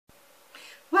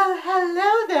Well,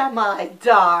 hello there, my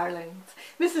darlings.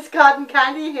 Mrs. Cotton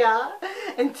Candy here,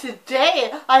 and today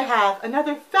I have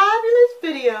another fabulous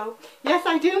video. Yes,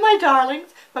 I do, my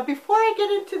darlings, but before I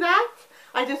get into that,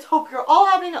 I just hope you're all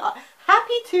having a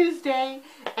happy Tuesday,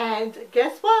 and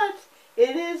guess what?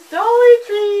 It is Dollar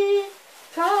Tree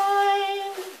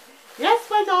time. Yes,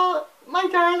 my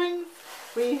darlings,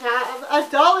 we have a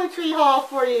Dollar Tree haul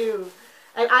for you,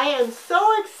 and I am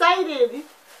so excited.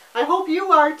 I hope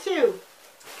you are too.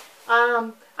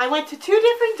 I went to 2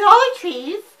 different Dollar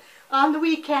Trees on the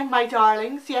weekend, my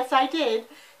darlings. Yes, I did.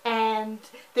 And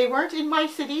they weren't in my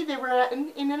city. They were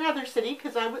in another city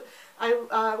because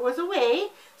I was away.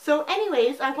 So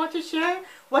anyways, I want to share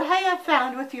what I have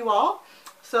found with you all.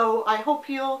 So I hope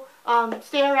you'll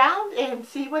stay around and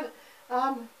see what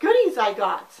goodies I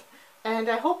got. And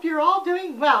I hope you're all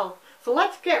doing well. So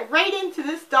let's get right into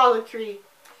this Dollar Tree.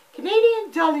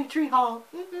 Canadian Dollar Tree haul.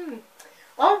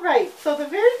 Alright, so the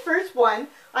very first one,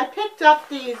 I picked up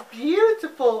these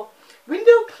beautiful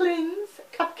window clings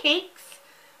cupcakes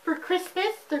for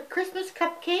Christmas. They're Christmas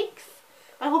cupcakes.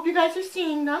 I hope you guys are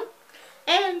seeing them.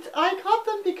 And I got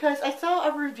them because I saw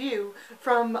a review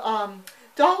from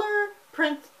Dollar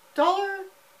Princess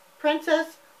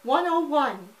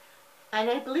 101. And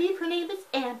I believe her name is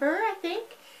Amber, I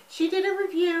think. She did a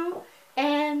review.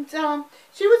 And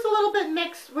she was a little bit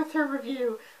mixed with her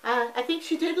review. I think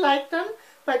she did like them,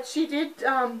 but she did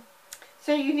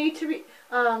say you need to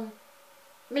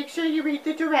make sure you read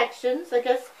the directions. I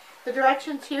guess the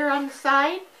directions here on the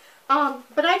side.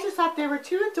 But I just thought they were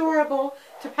too adorable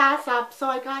to pass up, so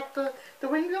I got the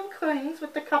window clings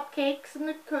with the cupcakes and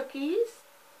the cookies.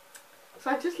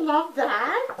 So I just love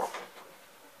that.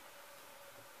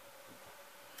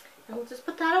 And we'll just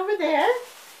put that over there.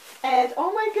 And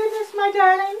oh my goodness, my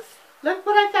darlings, look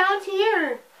what I found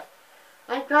here.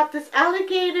 I've got this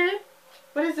alligator.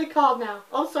 What is it called now?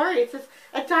 Oh, sorry, it says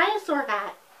a dinosaur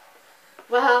hat.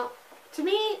 Well, to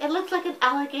me, it looks like an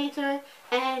alligator,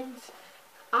 and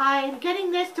I'm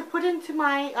getting this to put into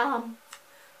my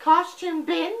costume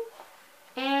bin.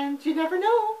 And you never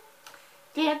know.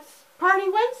 Dance Party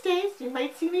Wednesdays, you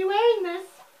might see me wearing this.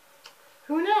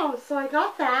 Who knows? So I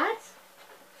got that.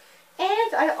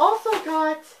 And I also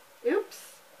got...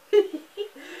 Oops.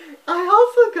 I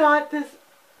also got this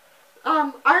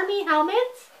army helmet.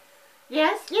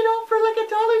 Yes, you know, for like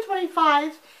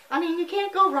 $1.25. I mean, you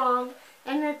can't go wrong.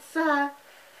 And it's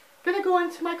gonna go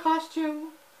into my costume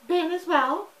bin as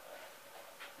well.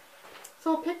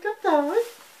 So I picked up those.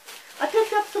 I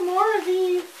picked up some more of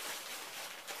these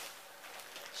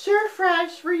Sure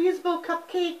Fresh reusable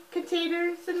cupcake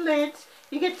containers and lids.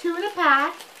 You get 2 in a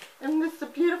pack. And this is a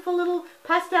beautiful little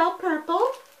pastel purple.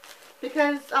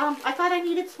 Because I thought I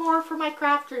needed some more for my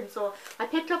craft room, so I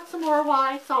picked up some more while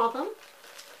I saw them.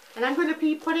 And I'm going to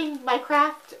be putting my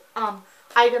craft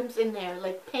items in there,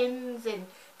 like pins and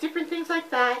different things like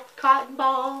that, cotton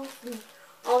balls and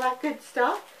all that good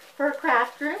stuff for a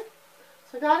craft room.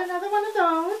 So I got another one of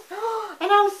those.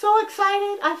 And I was so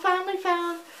excited. I finally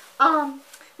found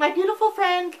my beautiful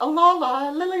friend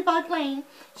Lola, Lilybug Lane.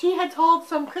 She had hauled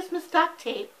some Christmas duct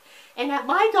tape. And at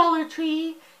my Dollar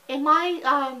Tree, in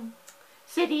my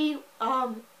city,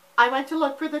 I went to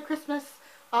look for the Christmas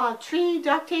tree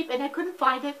duct tape and I couldn't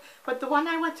find it, but the one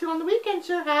I went to on the weekend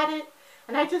sure had it,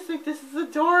 and I just think this is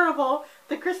adorable,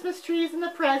 the Christmas trees and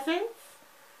the presents.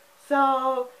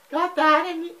 So got that,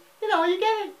 and you know, you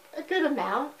get a good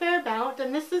amount, fair amount,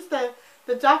 and this is the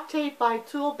duct tape by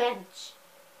Tool Bench.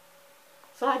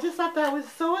 So I just thought that was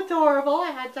so adorable.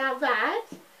 I had to have that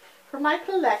for my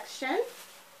collection.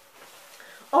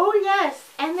 Oh yes,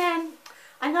 and then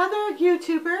another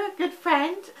YouTuber, good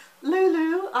friend,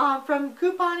 Lulu, from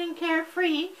Couponing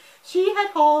Carefree, she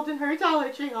had hauled in her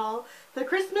Dollar Tree haul the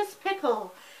Christmas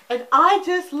pickle. And I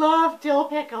just love dill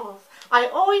pickles. I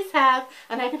always have,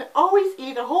 and I can always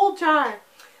eat a whole jar.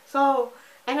 So,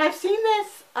 and I've seen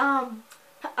this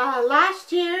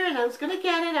last year, and I was going to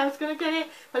get it,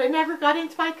 but I never got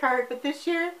into my cart. But this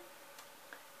year,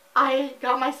 I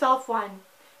got myself one.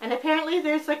 And apparently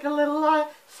there's like a little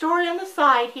story on the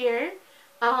side here.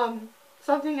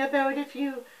 Something about if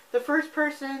the first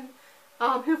person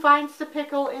who finds the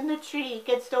pickle in the tree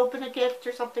gets to open a gift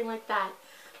or something like that.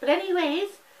 But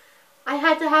anyways, I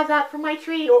had to have that for my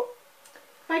tree, or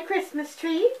my Christmas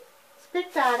tree. Let's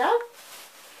pick that up.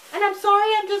 And I'm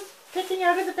sorry, I'm just picking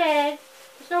out of the bag.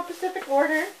 There's no specific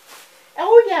order.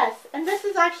 Oh yes, and this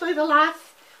is actually the last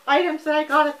items that I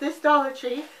got at this Dollar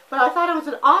Tree, but I thought it was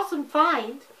an awesome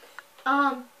find.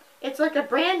 It's like a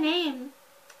brand name.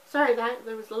 Sorry, that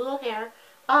there was a little hair.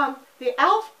 The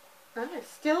Elf.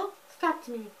 It's still stuck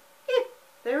to me.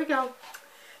 There we go.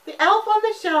 The Elf on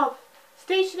the Shelf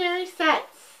stationery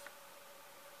sets.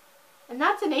 And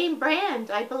that's a name brand,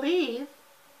 I believe.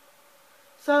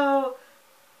 So,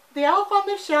 the Elf on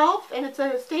the Shelf, and it's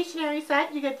a stationery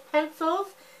set. You get pencils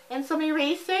and some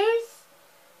erasers.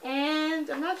 And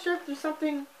I'm not sure if there's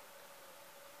something,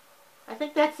 I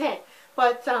think that's it.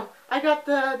 But I got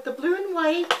the blue and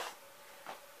white,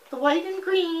 the white and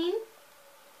green.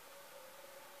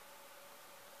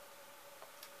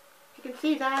 You can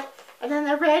see that. And then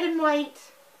the red and white.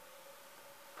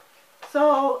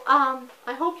 So,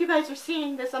 I hope you guys are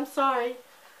seeing this. I'm sorry.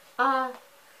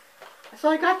 So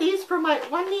I got these for my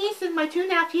one niece and my two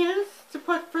nephews to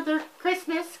put for their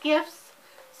Christmas gifts.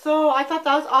 So I thought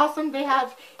that was awesome. They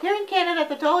have, here in Canada at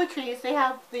the Dollar Trees, they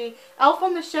have the Elf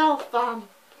on the Shelf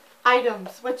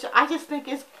items, which I just think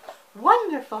is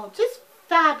wonderful. Just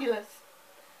fabulous.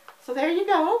 So there you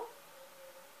go.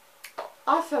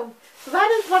 Awesome. So that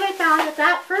is what I found at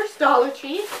that first Dollar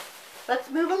Tree. Let's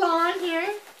move along here.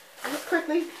 I'll just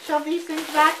quickly shove these things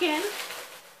back in.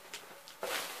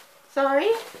 Sorry.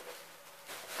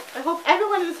 I hope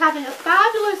everyone is having a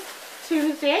fabulous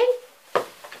Tuesday.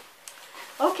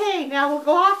 Okay, now we'll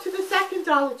go off to the second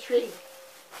Dollar Tree.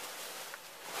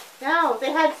 Now,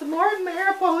 they had some more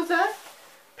Mariposa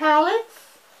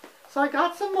palettes. So I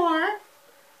got some more.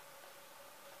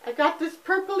 I got this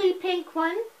purpley pink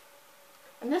one.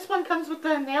 And this one comes with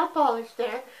the nail polish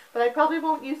there. But I probably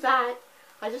won't use that.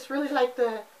 I just really like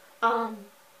the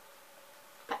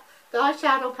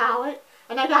eyeshadow palette.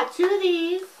 And I got two of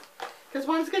these, because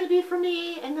one's going to be for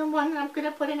me, and then one I'm going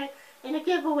to put in a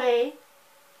giveaway.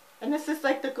 And this is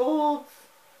like the golds.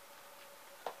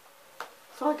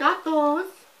 So I got those.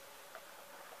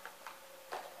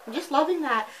 I'm just loving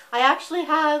that. I actually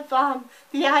have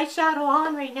the eyeshadow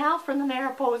on right now from the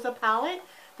Mariposa palette.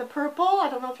 The purple, I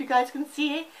don't know if you guys can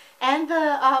see it. And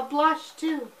the blush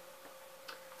too.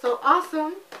 So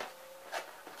awesome.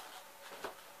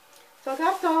 So I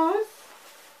got those.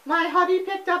 My hubby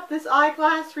picked up this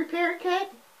eyeglass repair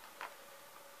kit.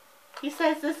 He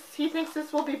says he thinks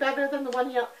this will be better than the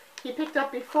one he picked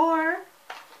up before.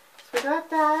 So we got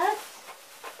that.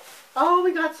 Oh,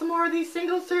 we got some more of these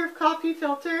single serve coffee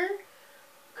filter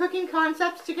cooking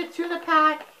concepts to get 2 in a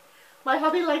pack. My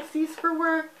hubby likes these for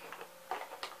work.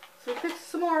 So we picked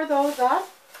some more of those up.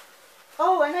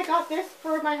 Oh, and I got this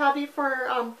for my hubby for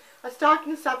a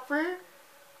stocking stuffer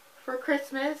for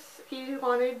Christmas. He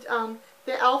wanted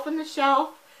the Elf on the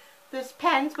Shelf. There's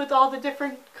pens with all the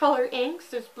different color inks.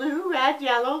 There's blue, red,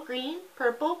 yellow, green,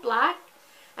 purple, black.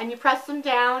 And you press them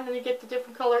down and you get the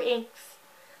different color inks.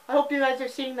 I hope you guys are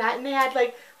seeing that. And they had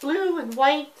like blue and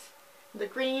white, the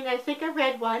green, I think a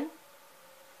red one.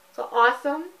 So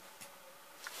awesome.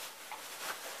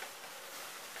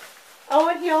 Oh,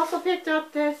 and he also picked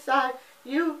up this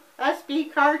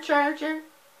USB car charger.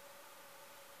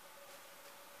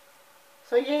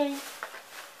 So yay.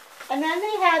 And then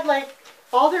they had like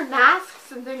all their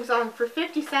masks and things on for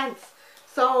 50 cents.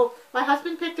 So my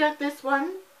husband picked out this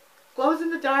one. Glows in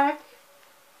the dark.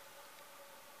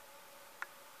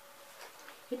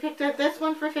 He picked out this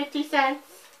one for 50 cents.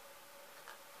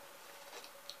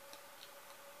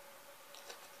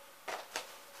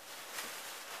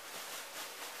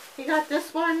 He got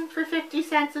this one for 50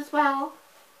 cents as well.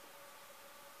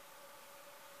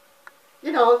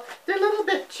 You know, they're a little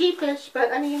bit cheapish,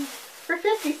 but I mean, for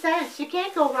 50 cents, you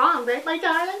can't go wrong, right, my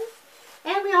darlings?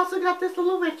 And we also got this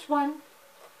little witch one.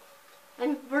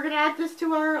 And we're going to add this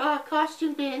to our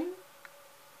costume bin.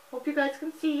 Hope you guys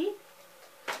can see.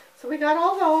 So we got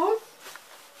all those.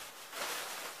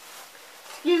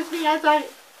 Excuse me as I...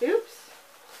 Oops.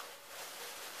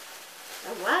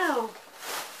 Oh, wow.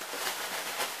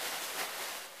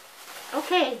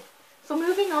 Okay, so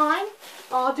moving on.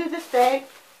 I'll do this bag.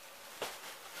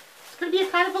 It's going to be a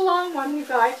kind of a long one, you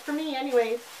guys, for me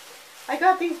anyways. I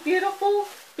got these beautiful,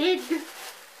 big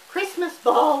Christmas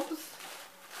bulbs.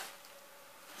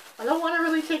 I don't want to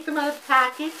really take them out of the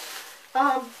package.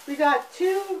 We got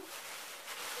 2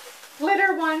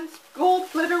 glitter ones, gold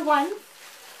glitter ones.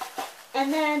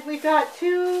 And then we got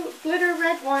 2 glitter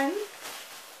red ones.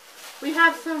 We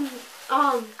have some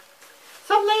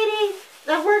lady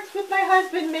that works with my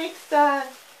husband makes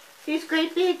these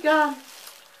great big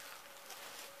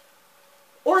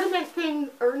ornament things,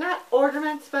 or not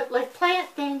ornaments, but like plant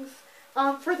things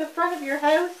for the front of your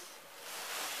house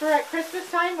for at Christmas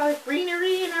time, like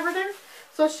greenery and everything.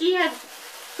 So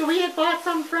we had bought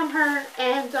some from her,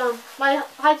 and my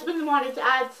husband wanted to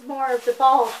add some more of the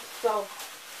bulbs, so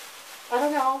I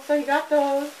don't know. So he got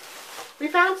those. We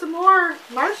found some more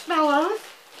marshmallows,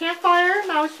 campfire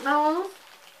marshmallows,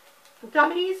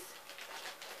 gummies,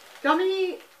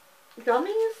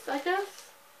 I guess.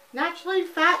 Naturally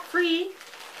fat-free.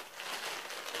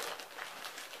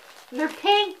 And they're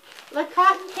pink, like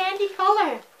cotton candy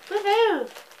color. Woohoo!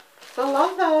 So I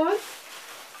love those.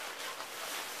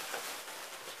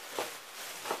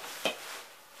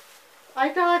 I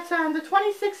got the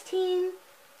 2016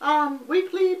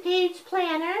 weekly page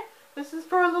planner. This is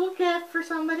for a little gift for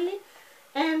somebody.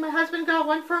 And my husband got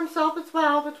one for himself as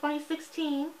well, the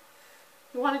 2016.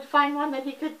 He wanted to find one that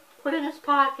he could put in his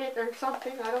pocket or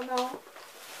something, I don't know.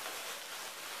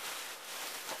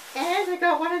 And I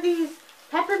got one of these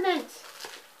peppermint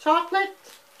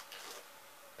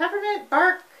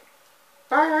bark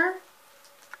bar.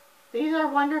 These are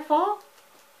wonderful.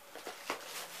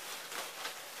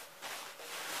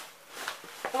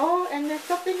 Oh, and there's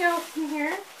something else in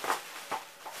here.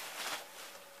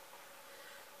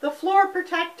 The floor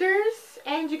protectors,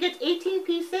 and you get 18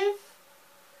 pieces.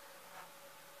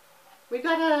 We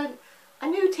got a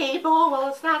new table. Well,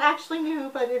 it's not actually new,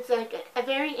 but it's like a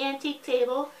very antique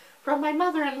table from my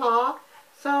mother-in-law.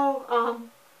 So,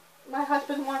 my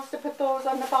husband wants to put those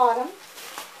on the bottom.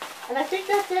 And I think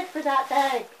that's it for that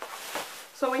bag.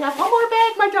 So we have one more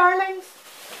bag, my darlings.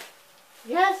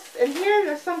 Yes, and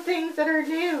here are some things that are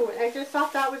new. I just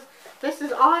thought this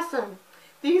is awesome.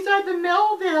 These are the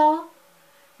Melville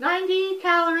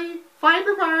 90-calorie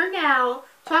fiber bar now.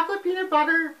 Chocolate peanut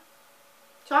butter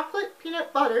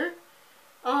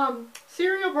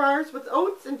cereal bars with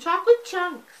oats and chocolate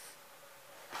chunks.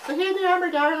 So here they are, my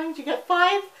darlings. You get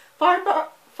five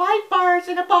bars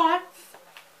in a box.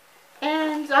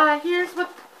 And here's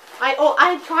what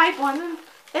I tried one, and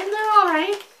they're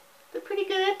alright. They're pretty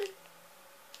good.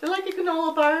 They're like a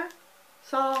granola bar.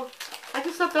 So I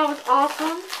just thought that was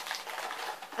awesome.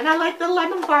 And I like the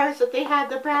lemon bars that they had,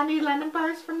 the brownie lemon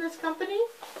bars from this company.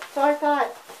 So I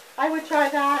thought I would try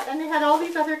that. And they had all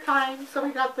these other kinds. So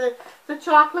we got the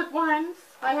chocolate ones.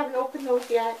 I haven't opened those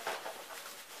yet.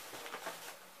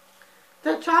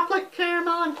 The chocolate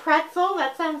caramel and pretzel.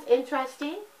 That sounds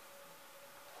interesting.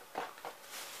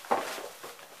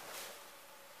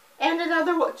 And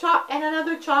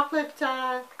another chocolate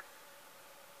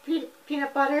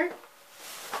peanut butter.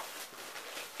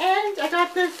 And I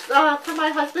got this for my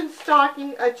husband's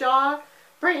stocking, a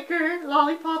Jawbreaker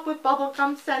lollipop with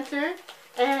bubblegum center.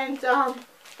 And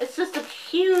it's just a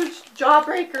huge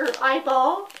Jawbreaker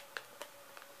eyeball.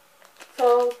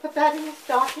 So put that in the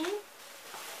stocking.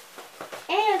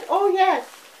 And, oh yes,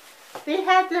 they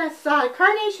had this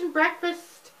Carnation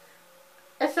Breakfast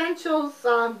Essentials,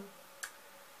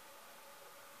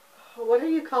 what do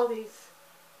you call these?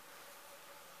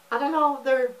 I don't know,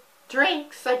 they're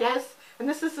drinks, I guess. And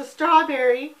this is the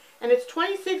strawberry, and it's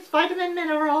 26 vitamin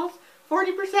minerals,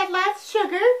 40% less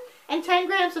sugar, and 10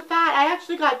 grams of fat. I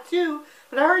actually got two,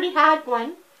 but I already had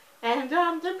one. And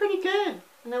they're pretty good,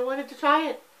 and I wanted to try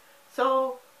it.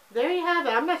 So, there you have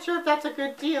it. I'm not sure if that's a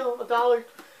good deal,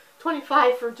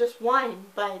 $1.25 for just one,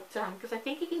 but, because I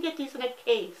think you can get these in a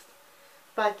case.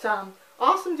 But,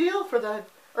 awesome deal for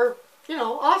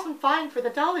awesome find for the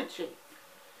Dollar Tree.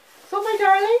 So, my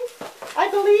darlings, I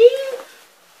believe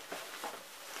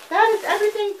that is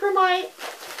everything for my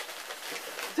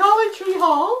Dollar Tree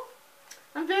haul.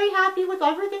 I'm very happy with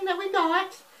everything that we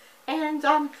got. And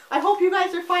I hope you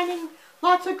guys are finding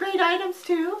lots of great items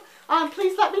too.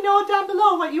 Please let me know down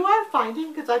below what you are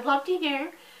finding, because I'd love to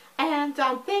hear. And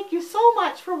thank you so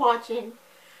much for watching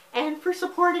and for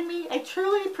supporting me. I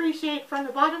truly appreciate it from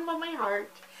the bottom of my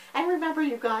heart. And remember,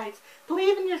 you guys,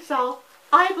 believe in yourself.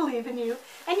 I believe in you.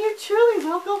 And you truly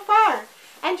will go far.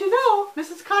 And you know,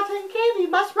 Mrs. Cotton Candy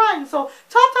must run. So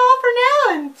ta-ta for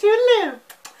now and toodaloo.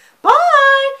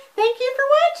 Bye. Thank you for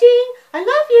watching. I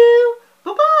love you.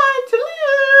 Bye-bye.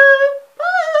 Toodaloo.